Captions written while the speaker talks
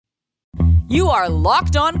You are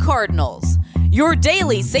Locked On Cardinals, your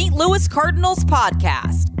daily St. Louis Cardinals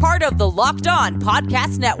podcast, part of the Locked On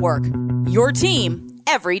Podcast Network, your team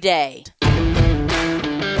every day.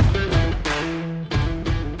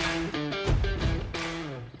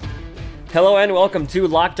 Hello and welcome to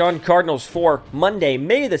Locked On Cardinals for Monday,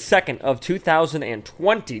 May the 2nd of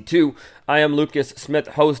 2022. I am Lucas Smith,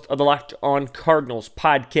 host of the Locked On Cardinals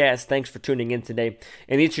podcast. Thanks for tuning in today.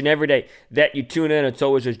 And each and every day that you tune in, it's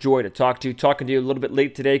always a joy to talking to you a little bit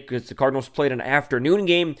late today because the Cardinals played an afternoon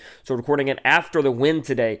game, so we're recording it after the win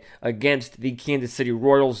today against the Kansas City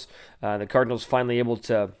Royals. The Cardinals finally able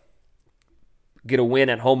to get a win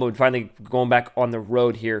at home, but finally going back on the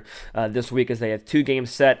road here this week as they have 2 games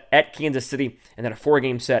set at Kansas City and then a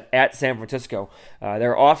 4-game set at San Francisco.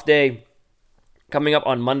 Their off day coming up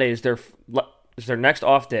on Monday is their next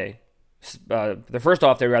off day, their first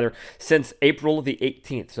off day rather, since April the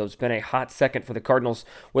 18th. So it's been a hot second for the Cardinals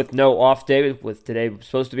with no off day, with today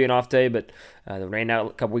supposed to be an off day, but the rain out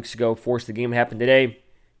a couple weeks ago forced the game to happen today.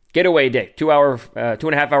 Getaway day,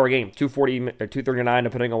 2.5 hour game, 2:40 or 2:39,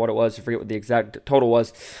 depending on what it was. I forget what the exact total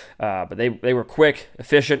was, but they were quick,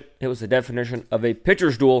 efficient. It was the definition of a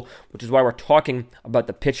pitcher's duel, which is why we're talking about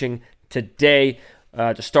the pitching today.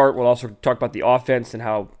 To start, we'll also talk about the offense and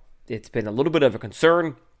how it's been a little bit of a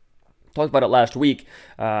concern. Talked about it last week,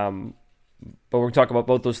 but we're going to talk about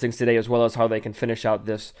both those things today, as well as how they can finish out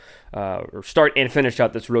this, or start and finish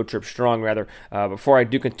out this road trip strong, rather. Before I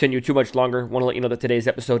do continue too much longer, I want to let you know that today's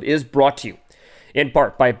episode is brought to you in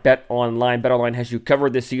part by BetOnline. BetOnline has you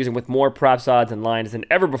covered this season with more props, odds, and lines than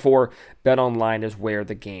ever before. BetOnline is where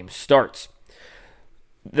the game starts.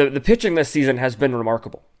 The pitching this season has been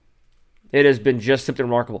remarkable. It has been just simply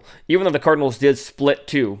remarkable. Even though the Cardinals did split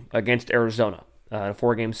 2 against Arizona, a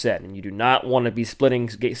 4-game set, and you do not want to be splitting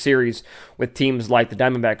series with teams like the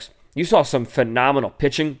Diamondbacks. You saw some phenomenal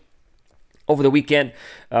pitching over the weekend,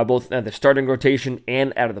 both at the starting rotation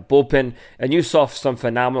and out of the bullpen, and you saw some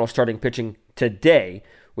phenomenal starting pitching today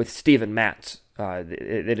with Steven Matz.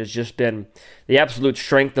 It has just been the absolute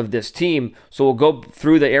strength of this team. So we'll go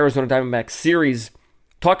through the Arizona Diamondbacks series,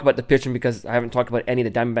 talk about the pitching because I haven't talked about any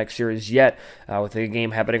of the Diamondbacks series yet, with the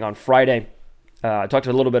game happening on Friday. I talked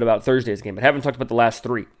a little bit about Thursday's game, but haven't talked about the last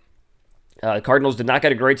 3. The Cardinals did not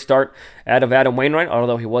get a great start out of Adam Wainwright,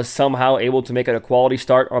 although he was somehow able to make it a quality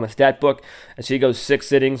start on the stat book. As he goes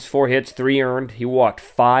 6 innings, 4 hits, 3 earned. He walked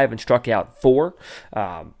 5 and struck out 4.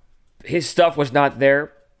 His stuff was not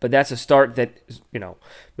there, but that's a start that,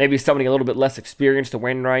 maybe somebody a little bit less experienced to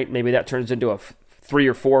Wainwright. Maybe that turns into a 3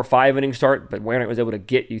 or 4 or 5 inning start, but Wainwright was able to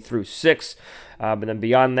get you through 6. But then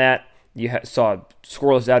beyond that, you saw a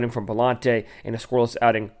scoreless outing from Pallante and a scoreless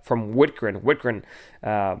outing from Whitgren. Whitgren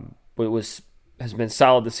has been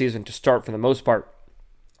solid this season to start for the most part.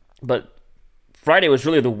 But Friday was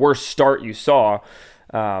really the worst start you saw,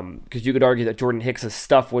 because you could argue that Jordan Hicks'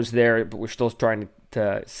 stuff was there, but we're still trying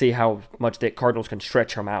to see how much the Cardinals can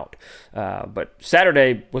stretch him out. But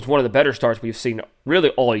Saturday was one of the better starts we've seen really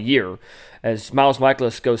all year, as Miles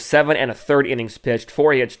Mikolas goes 7 1/3 innings pitched,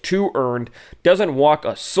 4 hits, 2 earned, doesn't walk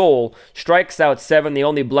a soul, strikes out 7. The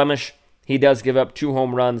only blemish, he does give up 2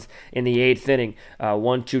 home runs in the 8th inning,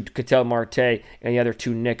 1 to Ketel Marte and the other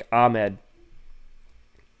to Nick Ahmed.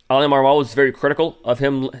 Oliver Marmol was very critical of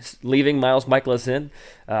him leaving Miles Mikolas in.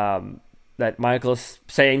 That Mikolas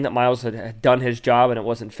saying that Miles had done his job and it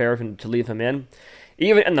wasn't fair for him to leave him in.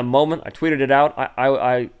 Even in the moment, I tweeted it out,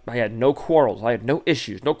 I had no quarrels, I had no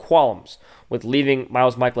issues, no qualms with leaving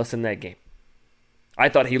Miles Mikolas in that game. I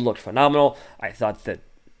thought he looked phenomenal. I thought that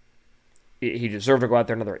he deserved to go out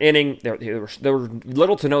there another inning. There were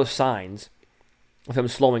little to no signs of him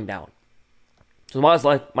slowing down. So Miles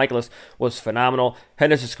Mikolas was phenomenal.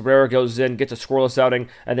 Genesis Cabrera goes in, gets a scoreless outing,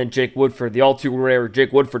 and then Jake Woodford, the all-too-rare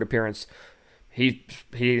Jake Woodford appearance, he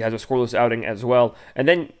has a scoreless outing as well. And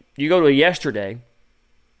then you go to yesterday,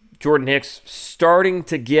 Jordan Hicks starting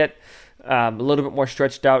to get a little bit more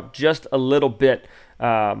stretched out, just a little bit,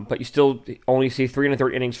 but you still only see 3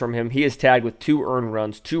 1/3 innings from him. He is tagged with 2 earned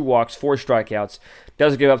runs, 2 walks, 4 strikeouts,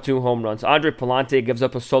 does give up 2 home runs. Andre Pallante gives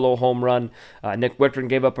up a solo home run. Nick Whitgren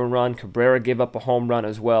gave up a run. Cabrera gave up a home run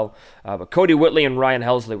as well. But Cody Whitley and Ryan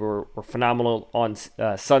Helsley were phenomenal on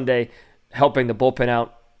Sunday, helping the bullpen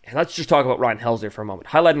out. And let's just talk about Ryan Helsley for a moment,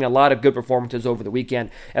 highlighting a lot of good performances over the weekend,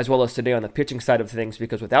 as well as today on the pitching side of things,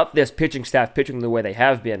 because without this pitching staff pitching the way they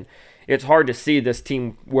have been, it's hard to see this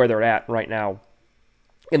team where they're at right now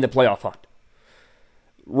in the playoff hunt.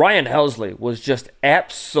 Ryan Helsley was just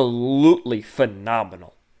absolutely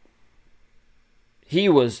phenomenal. He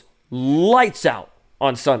was lights out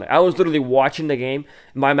on Sunday. I was literally watching the game.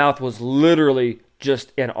 My mouth was literally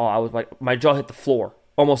just in awe. I was like, my jaw hit the floor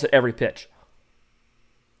almost at every pitch.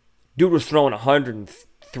 Dude was throwing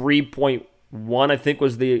 103.1, I think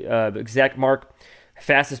was the exact mark.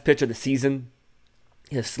 Fastest pitch of the season.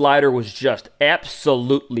 His slider was just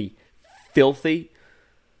absolutely filthy.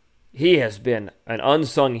 He has been an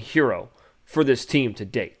unsung hero for this team to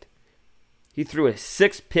date. He threw a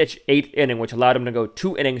 6-pitch 8th inning, which allowed him to go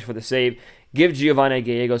 2 innings for the save, give Giovanni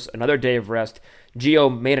Gallegos another day of rest.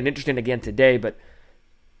 Gio made it interesting again today, but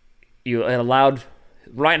it allowed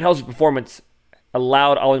Ryan Helsley's performance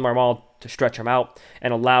allowed Oli Marmol to stretch him out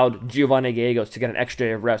and allowed Giovanni Gallegos to get an extra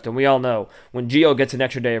day of rest. And we all know when Gio gets an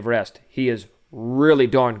extra day of rest, he is really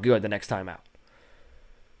darn good the next time out.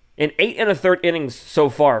 In 8 1/3 innings so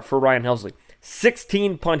far for Ryan Helsley,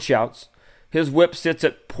 16 punch-outs. His whip sits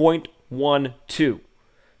at .12.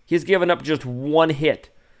 He's given up just 1 hit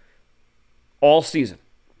all season.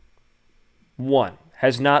 1.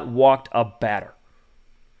 Has not walked a batter.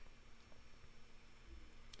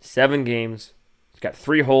 7 games. He's got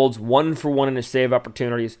 3 holds, 1 for 1 in his save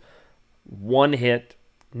opportunities, 1 hit,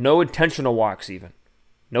 no intentional walks even.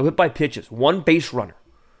 No hit by pitches, 1 base runner.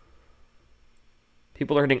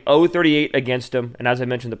 People are hitting .038 against him, and as I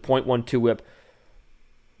mentioned, the .12 whip.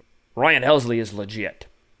 Ryan Helsley is legit.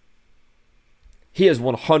 He is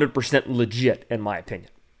 100% legit, in my opinion.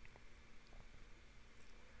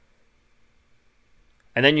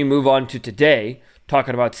 And then you move on to today,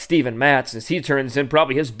 talking about Steven Matz, as he turns in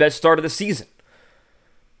probably his best start of the season.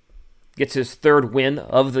 Gets his 3rd win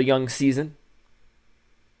of the young season.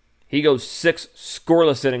 He goes 6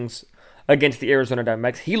 scoreless innings against the Arizona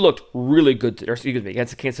Diamondbacks. He looked really good, against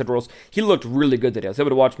the Kansas City Royals. He looked really good today. I was able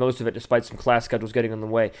to watch most of it despite some class schedules getting in the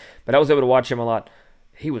way. But I was able to watch him a lot.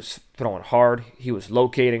 He was throwing hard. He was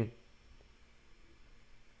locating.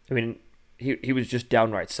 I mean, he was just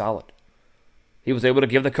downright solid. He was able to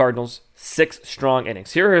give the Cardinals 6 strong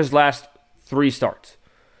innings. Here are his last 3 starts.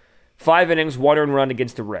 5 innings, 1 earned run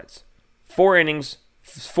against the Reds. 4 innings,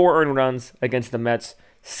 4 earned runs against the Mets.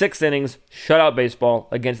 6 innings, shutout baseball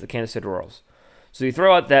against the Kansas City Royals. So you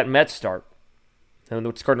throw out that Mets start, and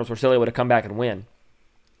the Cardinals were still able to come back and win.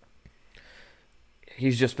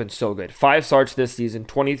 He's just been so good. 5 starts this season,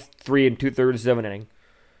 23 2/3 of an inning.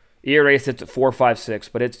 ERA sits at 4.56,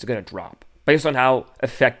 but it's going to drop. Based on how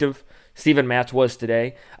effective Steven Matz was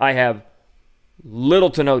today, I have little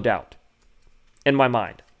to no doubt in my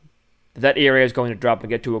mind that ERA is going to drop and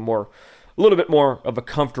get to a little bit more of a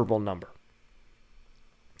comfortable number.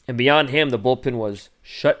 And beyond him, the bullpen was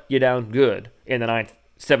shut you down good in the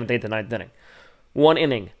 7th, 8th, and 9th inning. 1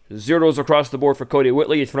 inning, 0s across the board for Cody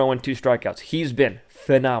Whitley. He's throwing 2 strikeouts. He's been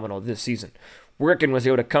phenomenal this season. Workin was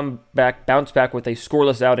able to bounce back with a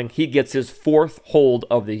scoreless outing. He gets his 4th hold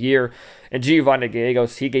of the year. And Giovanni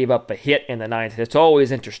Gallegos, he gave up a hit in the 9th. It's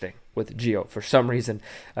always interesting with Gio. For some reason,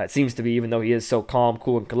 it seems to be, even though he is so calm,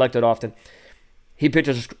 cool, and collected often, he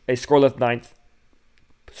pitches a scoreless ninth,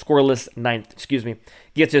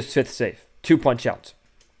 gets his 5th save. 2 punch-outs.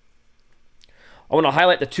 I want to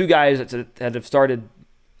highlight the 2 guys that have started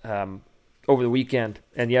over the weekend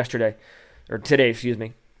and today,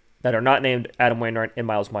 that are not named Adam Wainwright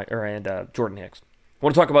and Jordan Hicks. I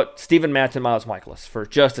want to talk about Steven Matz and Miles Mikolas for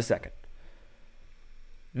just a second.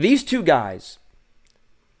 These 2 guys,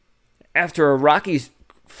 after a rocky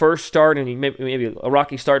first start and maybe a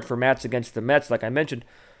rocky start for Matz against the Mets, like I mentioned,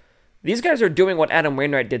 these guys are doing what Adam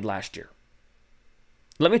Wainwright did last year.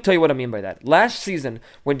 Let me tell you what I mean by that. Last season,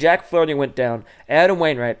 when Jack Flaherty went down, Adam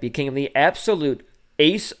Wainwright became the absolute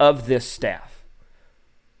ace of this staff.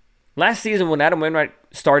 Last season, when Adam Wainwright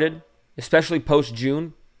started, especially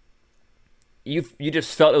post-June, you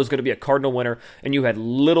just felt it was going to be a Cardinal winner, and you had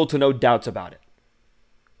little to no doubts about it.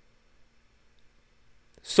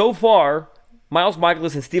 So far, Miles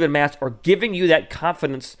Mikolas and Steven Matz are giving you that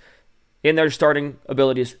confidence in their starting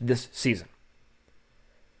abilities this season.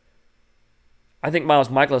 I think Miles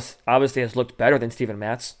Mikolas obviously has looked better than Steven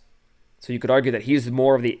Matz, so you could argue that he's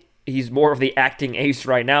more of the acting ace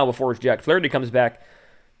right now before Jack Flaherty comes back.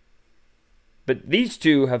 But these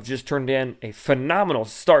 2 have just turned in a phenomenal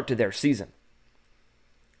start to their season.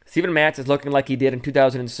 Steven Matz is looking like he did in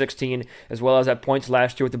 2016, as well as at points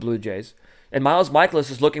last year with the Blue Jays. And Miles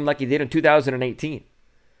Mikolas is looking like he did in 2018.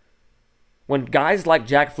 When guys like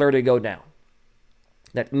Jack Flaherty go down,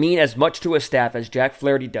 that mean as much to a staff as Jack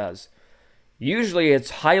Flaherty does, usually it's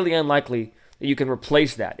highly unlikely that you can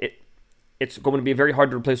replace that. It's going to be very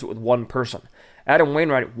hard to replace it with one person. Adam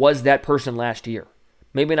Wainwright was that person last year.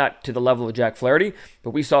 Maybe not to the level of Jack Flaherty, but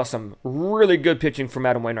we saw some really good pitching from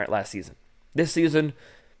Adam Wainwright last season. This season,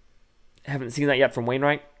 haven't seen that yet from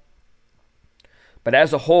Wainwright. But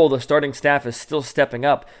as a whole, the starting staff is still stepping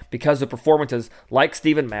up because of performances like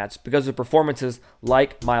Steven Matz, because of performances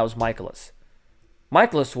like Miles Mikolas.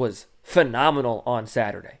 Mikolas was phenomenal on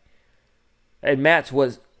Saturday. And Matz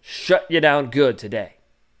was shut you down good today.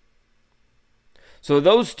 So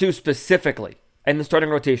those two specifically, and the starting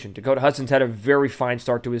rotation. Dakota Hudson's had a very fine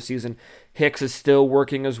start to his season. Hicks is still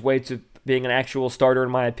working his way to being an actual starter, in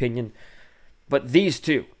my opinion. But these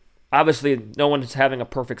two, obviously no one's having a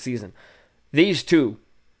perfect season. These two,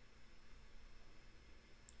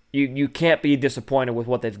 you can't be disappointed with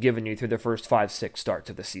what they've given you through the first 5-6 starts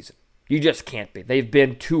of the season. You just can't be. They've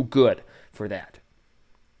been too good for that.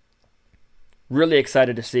 Really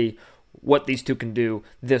excited to see what these two can do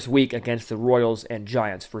this week against the Royals and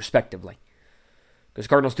Giants, respectively. Because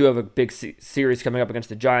Cardinals do have a big series coming up against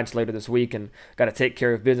the Giants later this week, and got to take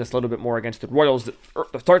care of business a little bit more against the Royals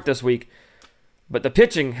to start this week. But the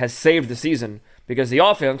pitching has saved the season because the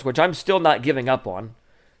offense, which I'm still not giving up on,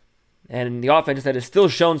 and the offense that has still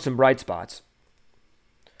shown some bright spots,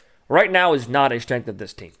 right now is not a strength of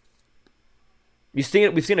this team. We've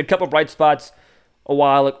seen a couple bright spots a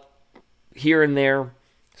while here and there.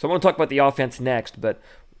 So I want to talk about the offense next, but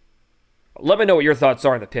let me know what your thoughts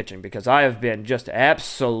are on the pitching, because I have been just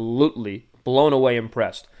absolutely blown away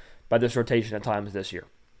impressed by this rotation at times this year.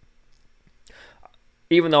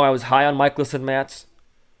 Even though I was high on Mikolas and Matz,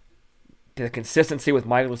 the consistency with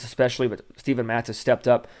Mikolas especially, but Steven Matz has stepped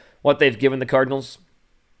up. What they've given the Cardinals,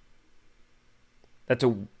 that's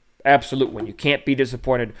an absolute win. You can't be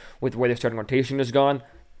disappointed with where their starting rotation has gone,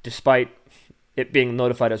 despite it being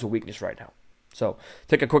notified as a weakness right now. So,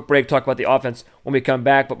 take a quick break, talk about the offense when we come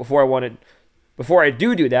back. But before I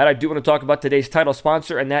do that, I do want to talk about today's title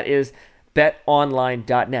sponsor, and that is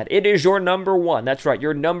BetOnline.net. It is your number one, that's right,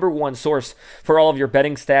 your number one source for all of your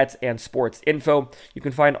betting stats and sports info. You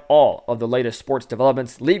can find all of the latest sports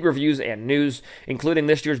developments, league reviews, and news, including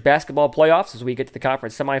this year's basketball playoffs as we get to the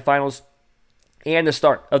conference semifinals and the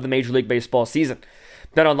start of the Major League Baseball season.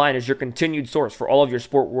 BetOnline is your continued source for all of your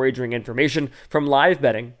sport wagering information, from live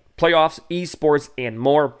betting, playoffs, esports, and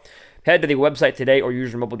more. Head to the website today or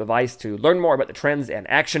use your mobile device to learn more about the trends and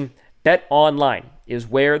action. BetOnline is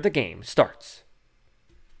where the game starts.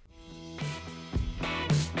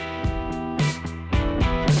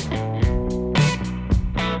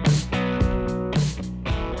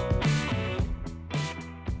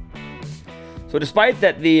 So despite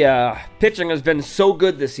that the pitching has been so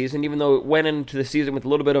good this season, even though it went into the season with a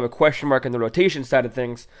little bit of a question mark in the rotation side of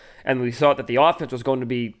things, and we thought that the offense was going to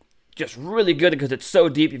be just really good because it's so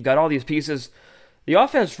deep, you've got all these pieces, the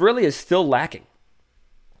offense really is still lacking.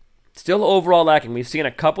 Still overall lacking. We've seen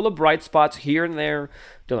a couple of bright spots here and there.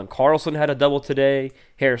 Dylan Carlson had a double today.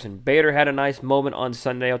 Harrison Bader had a nice moment on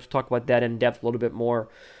Sunday. I'll talk about that in depth a little bit more.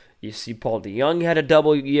 You see Paul DeJong had a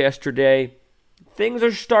double yesterday. Things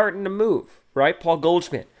are starting to move, right? Paul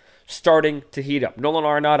Goldschmidt starting to heat up. Nolan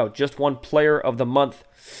Arenado just won Player of the Month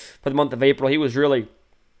for the month of April. He was really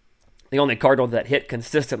the only Cardinal that hit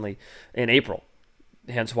consistently in April.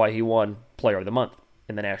 Hence why he won Player of the Month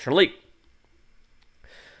in the National League.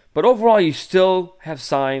 But overall, you still have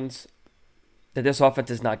signs that this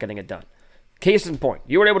offense is not getting it done. Case in point,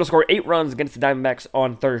 you were able to score 8 runs against the Diamondbacks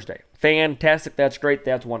on Thursday. Fantastic, that's great,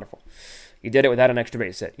 that's wonderful. You did it without an extra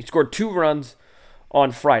base hit. You scored 2 runs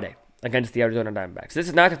on Friday against the Arizona Diamondbacks. This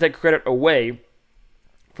is not to take credit away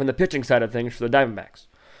from the pitching side of things for the Diamondbacks.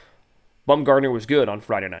 Bumgarner was good on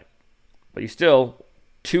Friday night. But you still,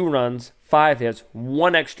 2 runs, 5 hits,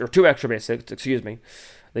 2 extra base hits,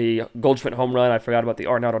 The Goldschmidt home run, I forgot about the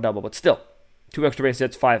Arenado double, but still, 2 extra base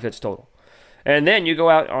hits, 5 hits total. And then you go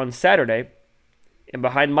out on Saturday, and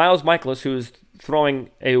behind Miles Mikolas, who's throwing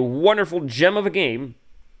a wonderful gem of a game,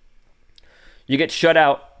 you get shut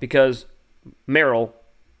out because Merrill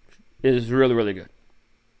is really, really good.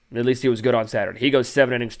 At least he was good on Saturday. He goes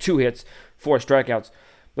 7 innings, 2 hits, 4 strikeouts.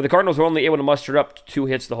 But the Cardinals were only able to muster up 2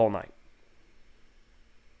 hits the whole night.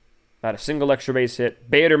 Not a single extra base hit.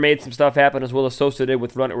 Bader made some stuff happen as well as Sosa did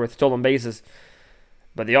with stolen bases.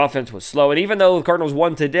 But the offense was slow. And even though the Cardinals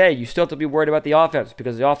won today, you still have to be worried about the offense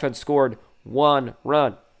because the offense scored 1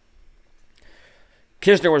 run.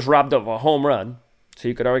 Kisner was robbed of a home run. So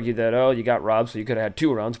you could argue that, you got robbed, so you could have had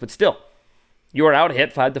 2 runs. But still, you were out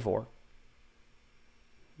hit 5-4.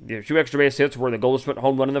 The 2 extra base hits were the Goldschmidt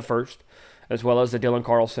home run in the first, as well as the Dylan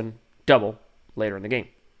Carlson double later in the game.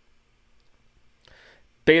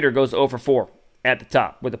 Bader goes 0 for 4 at the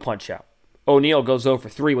top with a punch-out. O'Neill goes 0 for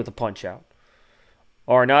 3 with a punch-out.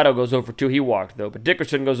 Arenado goes 0 for 2. He walked, though. But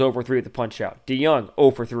Dickerson goes 0 for 3 with a punch-out. DeJong,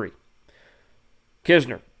 0 for 3.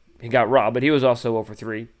 Kisner, he got robbed, but he was also 0 for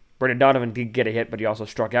 3. Brendan Donovan did get a hit, but he also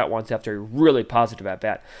struck out once after a really positive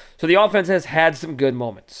at-bat. So the offense has had some good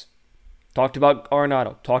moments. Talked about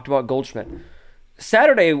Arenado. Talked about Goldschmidt.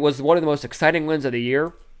 Saturday was one of the most exciting wins of the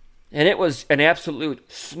year And it was an absolute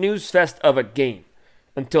snooze fest of a game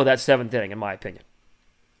until that seventh inning, in my opinion.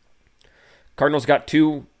 Cardinals got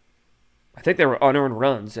two, I think they were unearned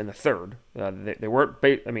runs in the third. They weren't,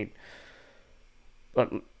 there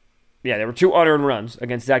were two unearned runs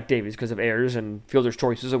against Zach Davies because of errors and fielder's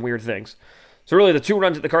choices and weird things. So really, the two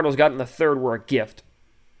runs that the Cardinals got in the third were a gift.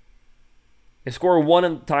 They scored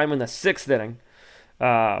one time in the sixth inning,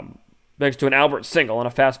 thanks to an Albert single on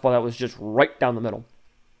a fastball that was just right down the middle.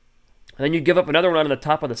 And then you give up another run in the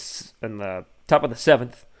top of the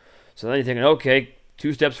seventh. So then you're thinking, okay,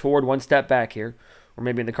 2 steps forward, 1 step back here. Or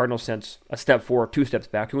maybe in the Cardinals' sense, a step forward, 2 steps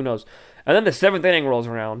back. Who knows? And then the seventh inning rolls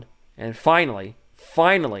around, and finally,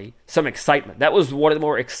 some excitement. That was one of the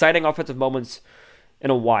more exciting offensive moments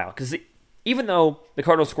in a while. Because even though the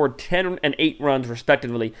Cardinals scored 10 and 8 runs,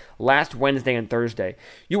 respectively, last Wednesday and Thursday,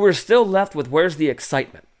 you were still left with where's the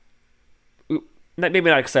excitement? Maybe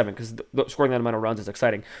not excitement, because scoring that amount of runs is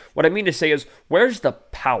exciting. What I mean to say is, where's the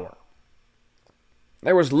power?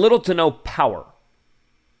 There was little to no power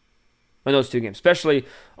in those two games, especially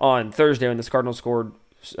on Thursday when the Cardinals scored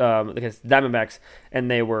against Diamondbacks,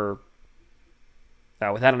 and they were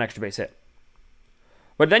without an extra base hit.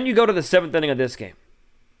 But then you go to the seventh inning of this game,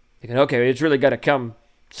 thinking, okay, it's really got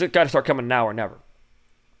to start coming now or never.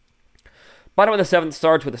 Bottom of the seventh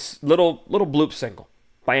starts with a little bloop single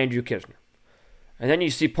by Andrew Knizner. And then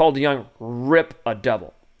you see Paul DeJong rip a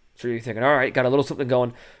double. So you're thinking, all right, got a little something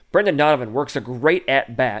going. Brendan Donovan works a great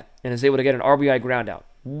at-bat and is able to get an RBI ground out.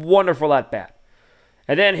 Wonderful at-bat.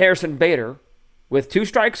 And then Harrison Bader, with 2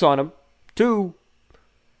 strikes on him,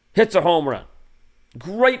 hits a home run.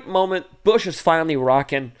 Great moment. Bush is finally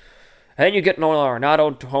rocking. And then you get Nolan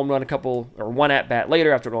Arenado to home run one at-bat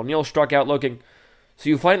later after O'Neill struck out looking. So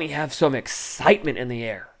you finally have some excitement in the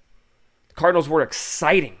air. The Cardinals were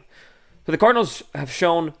exciting. So the Cardinals have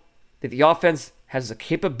shown that the offense has the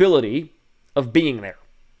capability of being there.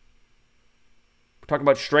 We're talking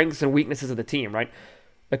about strengths and weaknesses of the team, right?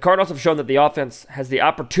 The Cardinals have shown that the offense has the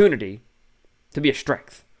opportunity to be a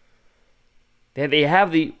strength. They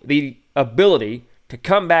have the ability to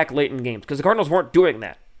come back late in games because the Cardinals weren't doing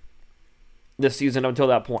that this season until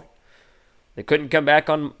that point. They couldn't come back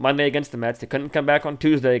on Monday against the Mets. They couldn't come back on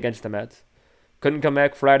Tuesday against the Mets. Couldn't come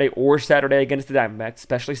back Friday or Saturday against the Diamondbacks,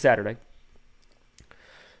 especially Saturday.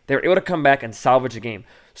 They were able to come back and salvage a game.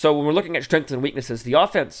 So when we're looking at strengths and weaknesses, the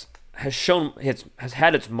offense has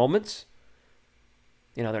had its moments.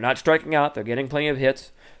 You know, they're not striking out. They're getting plenty of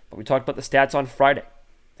hits. But we talked about the stats on Friday.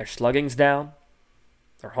 Their slugging's down.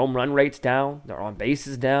 Their home run rate's down. Their on base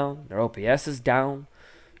is down. Their OPS is down,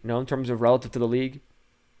 in terms of relative to the league.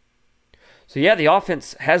 So yeah, the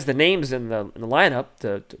offense has the names in the lineup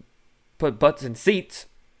to put butts in seats.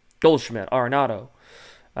 Goldschmidt, Arenado,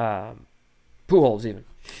 Pujols even.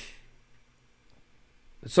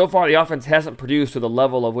 So far, the offense hasn't produced to the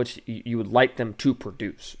level of which you would like them to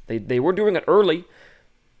produce. They were doing it early.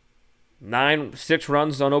 6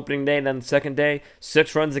 runs on opening day, and then the second day,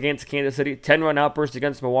 6 runs against Kansas City, 10-run outburst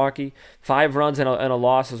against Milwaukee, 5 runs and a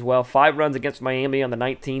loss as well, 5 runs against Miami on the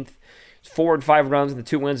 19th, 4 and 5 runs in the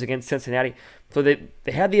 2 wins against Cincinnati. So they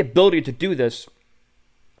had the ability to do this.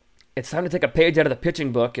 It's time to take a page out of the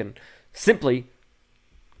pitching book and simply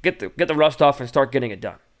get the rust off and start getting it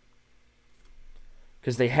done.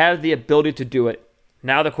 Because they have the ability to do it.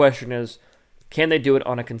 Now the question is, can they do it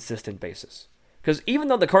on a consistent basis? Because even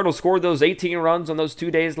though the Cardinals scored those 18 runs on those 2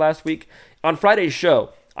 days last week, on Friday's show,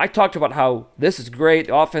 I talked about how this is great.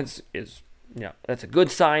 The offense is, that's a good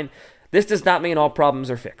sign. This does not mean all problems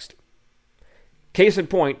are fixed. Case in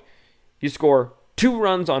point, you score 2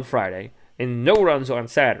 runs on Friday and no runs on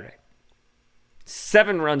Saturday.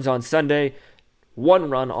 7 runs on Sunday, 1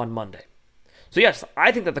 run on Monday. So yes,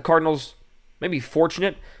 I think that the Cardinals, maybe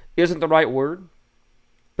fortunate isn't the right word,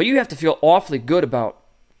 but you have to feel awfully good about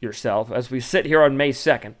yourself as we sit here on May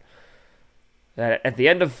 2nd. At the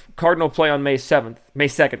end of Cardinal play on May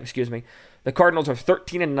 2nd, the Cardinals are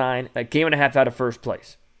 13-9, a game and a half out of first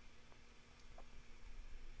place.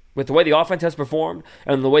 With the way the offense has performed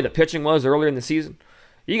and the way the pitching was earlier in the season,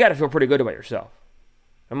 you got to feel pretty good about yourself,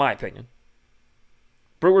 in my opinion.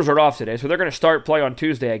 Brewers are off today, so they're going to start play on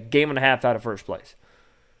Tuesday, a game and a half out of first place.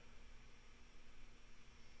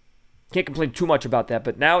 Can't complain too much about that,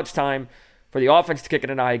 but now it's time for the offense to kick it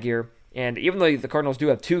in high gear. And even though the Cardinals do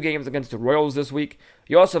have 2 games against the Royals this week,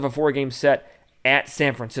 you also have a 4-game set at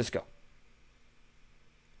San Francisco.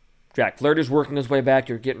 Jack Flaherty's working his way back.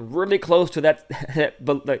 You're getting really close to that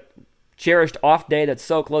cherished off day that's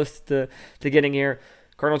so close to getting here.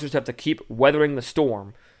 Cardinals just have to keep weathering the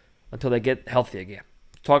storm until they get healthy again.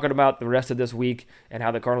 talking about the rest of this week and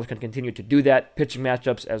how the Cardinals can continue to do that. Pitching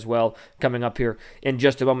matchups as well coming up here in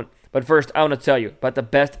just a moment. But first, I want to tell you about the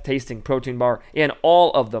best tasting protein bar in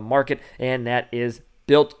all of the market, and that is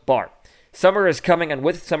Built Bar. Summer is coming, and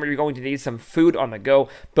with summer, you're going to need some food on the go.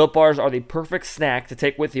 Built Bars are the perfect snack to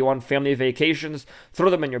take with you on family vacations. Throw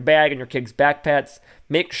them in your bag and your kids' backpacks.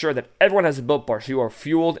 Make sure that everyone has a Built Bar so you are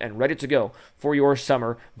fueled and ready to go for your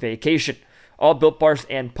summer vacation. All Built Bars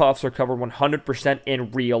and Puffs are covered 100%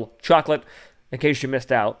 in real chocolate. In case you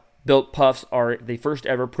missed out, Built Puffs are the first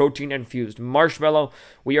ever protein-infused marshmallow.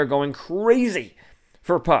 We are going crazy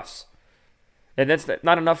for Puffs. And that's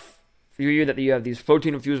not enough for you that you have these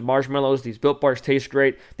protein-infused marshmallows. These Built Bars taste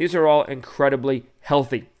great. These are all incredibly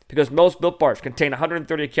healthy because most Built Bars contain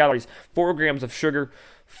 130 calories, 4 grams of sugar,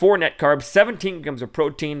 4 net carbs, 17 grams of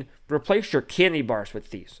protein. Replace your candy bars with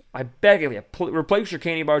these. I beg of you, replace your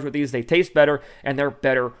candy bars with these. They taste better, and they're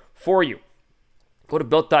better for you. Go to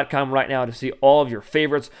Built.com right now to see all of your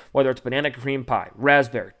favorites, whether it's banana cream pie,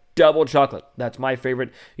 raspberry, double chocolate. That's my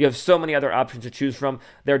favorite. You have so many other options to choose from.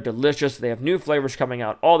 They're delicious. They have new flavors coming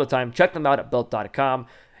out all the time. Check them out at Built.com.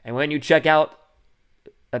 And when you check out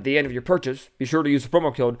at the end of your purchase, be sure to use the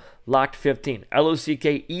promo code LOCKED15,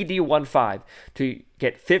 LOCKED15, to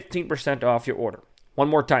get 15% off your order. One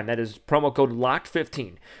more time, that is promo code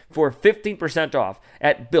LOCKED15 for 15% off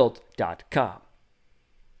at Built.com.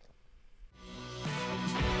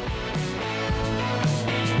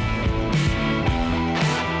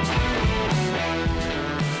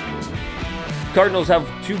 Cardinals have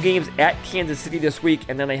 2 games at Kansas City this week,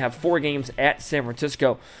 and then they have 4 games at San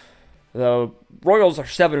Francisco. The Royals are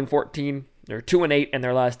 7-14. They're 2-8 in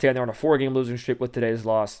their last 10. They're on a 4-game losing streak with today's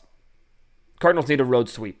loss. Cardinals need a road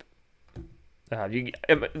sweep. The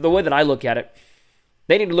way that I look at it,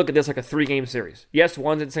 they need to look at this like a 3-game series. Yes,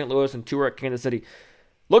 one's in St. Louis and 2 are at Kansas City.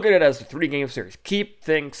 Look at it as a 3-game series. Keep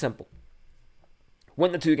things simple.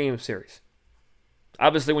 Win the 2-game series.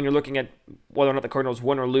 Obviously, when you're looking at whether or not the Cardinals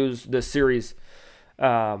win or lose this series,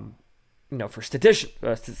 for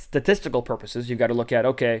statistical purposes, you've got to look at,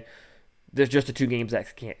 okay, there's just the 2 games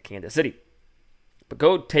at Kansas City. But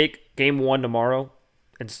go take game 1 tomorrow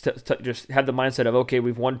and just have the mindset of, okay,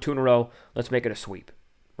 we've won 2 in a row, let's make it a sweep,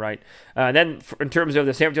 right? And then in terms of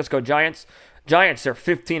the San Francisco Giants, they're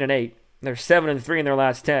 15-8. They're 7-3 in their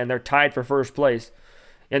last 10. They're tied for first place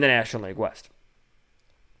in the National League West.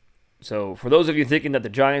 So for those of you thinking that the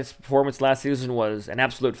Giants' performance last season was an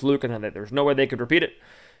absolute fluke and that there's no way they could repeat it,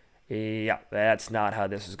 yeah, that's not how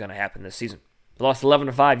this is going to happen this season. They lost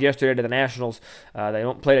 11-5 yesterday to the Nationals. They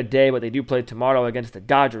don't play today, but they do play tomorrow against the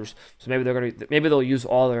Dodgers. So maybe they'll use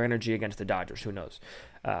all their energy against the Dodgers. Who knows?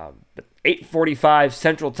 But 8:45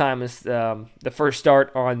 Central Time is the first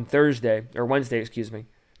start on Wednesday, excuse me.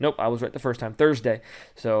 Nope, I was right the first time, Thursday.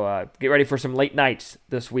 So get ready for some late nights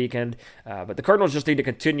this weekend. But the Cardinals just need to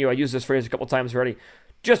continue. I used this phrase a couple times already.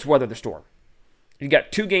 Just weather the storm. You've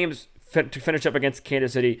got 2 games to finish up against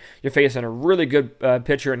Kansas City. You're facing a really good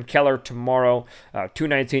pitcher in Keller tomorrow.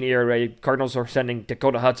 2.19 ERA. Cardinals are sending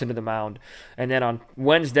Dakota Hudson to the mound. And then on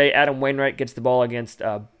Wednesday, Adam Wainwright gets the ball against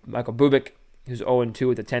Michael Bubic, who's 0-2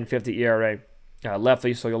 with a 10.50 ERA.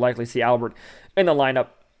 Lefty, so you'll likely see Albert in the lineup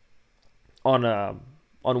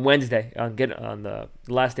on Wednesday, on the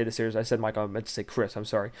last day of the series. I said Michael, I meant to say Chris. I'm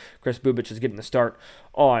sorry. Chris Bubic is getting the start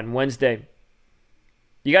on Wednesday.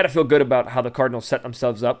 You got to feel good about how the Cardinals set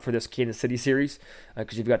themselves up for this Kansas City series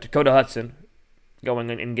because you've got Dakota Hudson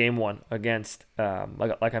going in game 1 against,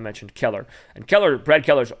 like I mentioned, Keller. And Brad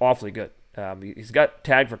Keller's awfully good. He's got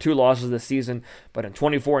tagged for 2 losses this season, but in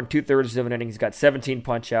 24 2/3 of an inning, he's got 17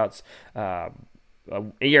 punch-outs,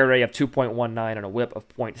 an ERA of 2.19 and a whip of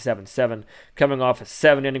 0.77, coming off a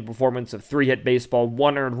 7-inning performance of 3-hit baseball,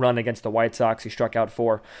 1 earned run against the White Sox. He struck out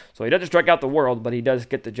 4. So he doesn't strike out the world, but he does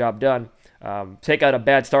get the job done. Take out a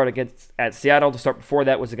bad start at Seattle. The start before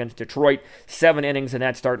that was against Detroit. 7 innings in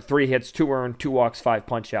that start, 3 hits, 2 earned, 2 walks, 5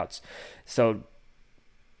 punch-outs. So,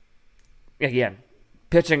 again,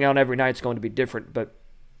 pitching out every night is going to be different, but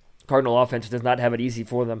Cardinal offense does not have it easy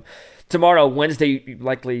for them. Tomorrow, Wednesday, you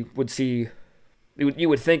likely would see... You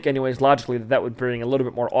would think, anyways, logically, that would bring a little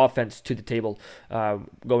bit more offense to the table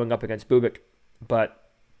going up against Bubic.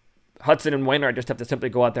 But Hudson and Wainwright just have to simply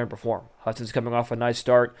go out there and perform. Hudson's coming off a nice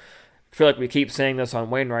start. I feel like we keep saying this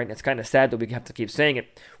on Wainwright, and it's kind of sad that we have to keep saying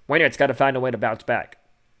it. Wainwright's got to find a way to bounce back.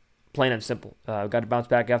 Plain and simple. Got to bounce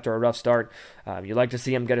back after a rough start. You'd like to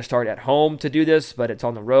see him get a start at home to do this, but it's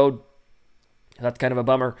on the road. That's kind of a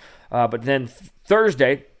bummer. But then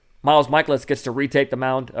Thursday... Miles Michaelis gets to retake the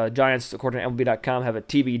mound. Giants, according to MLB.com, have a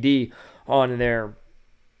TBD on their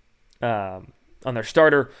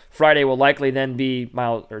starter. Friday will likely then be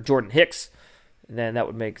Jordan Hicks And then that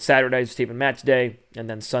would make Saturday Stephen Match Day, and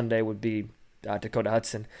then Sunday would be Dakota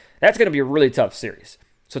Hudson. That's going to be a really tough series.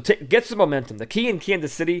 So get some momentum. The key in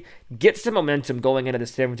Kansas City, get some momentum going into the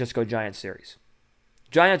San Francisco Giants series.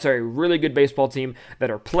 Giants are a really good baseball team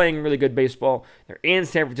that are playing really good baseball. They're in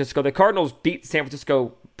San Francisco. The Cardinals beat San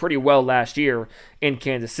Francisco pretty well last year in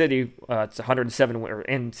Kansas City. It's 107 win, or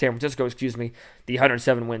in San Francisco, the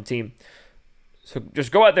 107-win team. So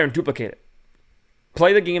just go out there and duplicate it.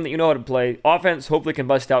 Play the game that you know how to play. Offense hopefully can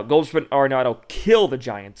bust out. Goldschmidt, Arenado kill the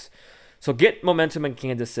Giants. So get momentum in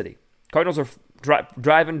Kansas City. Cardinals are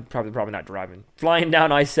probably not driving, flying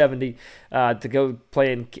down I-70 to go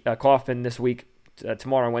play in Kauffman this week,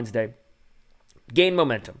 tomorrow, Wednesday. Gain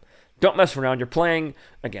momentum. Don't mess around. You're playing,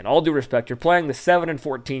 again, all due respect, you're playing the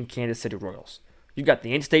 7-14 Kansas City Royals. You've got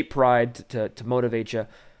the in-state pride to motivate you.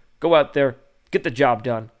 Go out there, get the job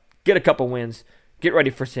done, get a couple wins, get ready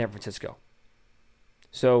for San Francisco.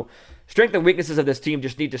 So, strength and weaknesses of this team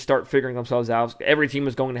just need to start figuring themselves out. Every team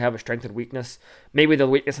is going to have a strength and weakness. Maybe the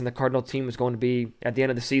weakness in the Cardinal team is going to be, at the end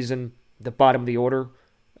of the season, the bottom of the order.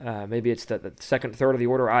 Maybe it's the second, third of the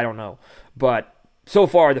order. I don't know. But so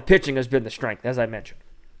far, the pitching has been the strength, as I mentioned.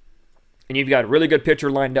 And you've got a really good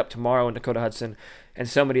pitcher lined up tomorrow in Dakota Hudson, and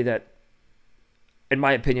somebody that, in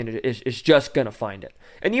my opinion, is just going to find it.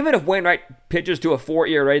 And even if Wainwright pitches to a 4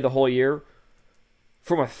 ERA the whole year,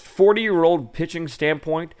 from a 40-year-old pitching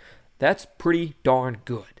standpoint, that's pretty darn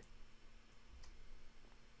good.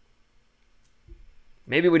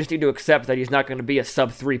 Maybe we just need to accept that he's not going to be a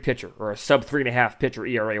sub-3 pitcher or a sub-3.5 pitcher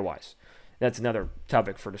ERA-wise. That's another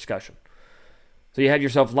topic for discussion. So you have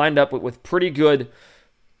yourself lined up with pretty good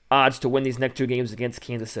odds to win these next two games against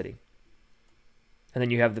Kansas City. And then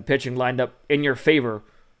you have the pitching lined up in your favor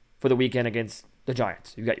for the weekend against the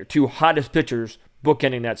Giants. You've got your two hottest pitchers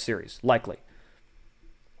bookending that series, likely.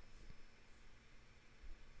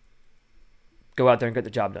 Go out there and get the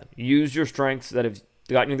job done. Use your strengths that have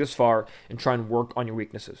gotten you this far and try and work on your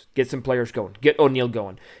weaknesses. Get some players going. Get O'Neill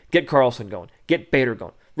going. Get Carlson going. Get Bader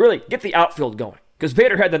going. Really, get the outfield going. Because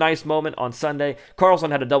Bader had the nice moment on Sunday.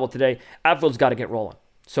 Carlson had a double today. Outfield's got to get rolling.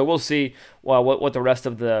 So we'll see what the rest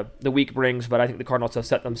of the week brings, but I think the Cardinals have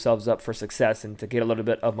set themselves up for success and to get a little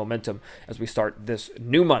bit of momentum as we start this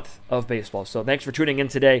new month of baseball. So thanks for tuning in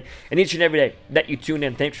today, and each and every day that you tune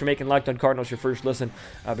in. Thanks for making Locked On Cardinals your first listen.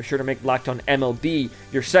 Be sure to make Locked On MLB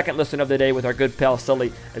your second listen of the day with our good pal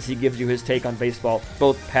Sully as he gives you his take on baseball,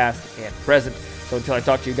 both past and present. So until I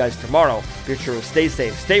talk to you guys tomorrow, be sure to stay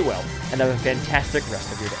safe, stay well, and have a fantastic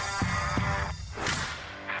rest of your day.